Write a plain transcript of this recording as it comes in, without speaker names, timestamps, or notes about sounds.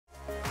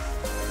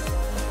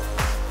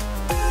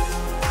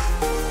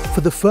For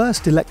the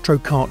first Electro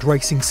Kart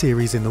racing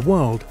series in the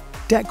world,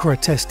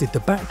 DEKRA tested the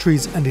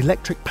batteries and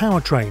electric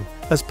powertrain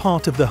as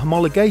part of the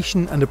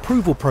homologation and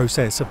approval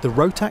process of the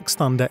Rotax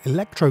Thunder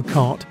Electro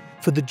Kart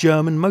for the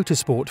German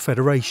Motorsport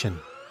Federation.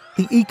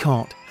 The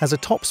E-kart has a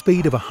top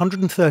speed of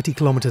 130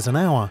 km an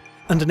hour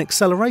and an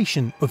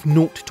acceleration of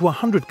 0 to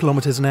 100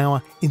 km an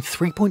hour in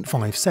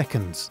 3.5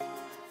 seconds.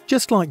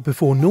 Just like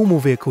before normal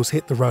vehicles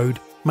hit the road,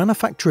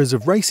 manufacturers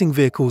of racing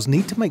vehicles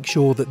need to make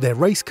sure that their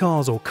race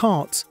cars or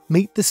karts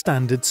meet the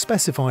standards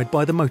specified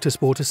by the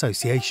Motorsport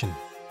Association.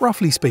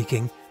 Roughly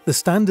speaking, the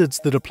standards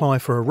that apply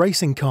for a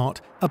racing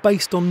kart are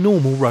based on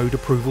normal road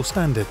approval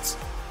standards,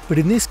 but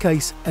in this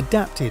case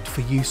adapted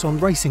for use on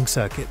racing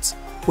circuits,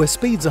 where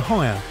speeds are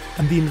higher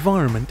and the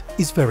environment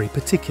is very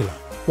particular.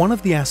 One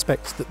of the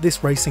aspects that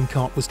this racing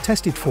kart was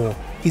tested for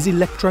is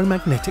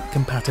electromagnetic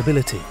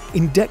compatibility.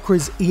 In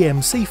DEKRA's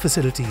EMC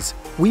facilities,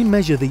 we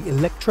measure the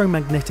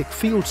electromagnetic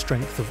field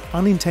strength of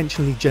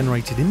unintentionally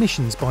generated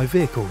emissions by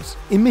vehicles.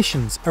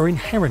 Emissions are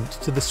inherent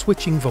to the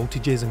switching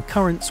voltages and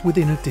currents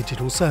within a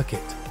digital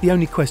circuit. The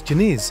only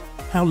question is,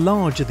 how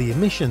large are the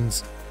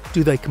emissions?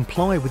 Do they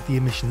comply with the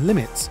emission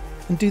limits?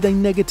 And do they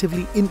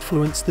negatively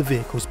influence the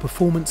vehicle's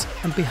performance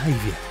and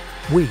behaviour?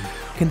 We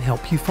can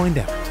help you find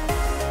out.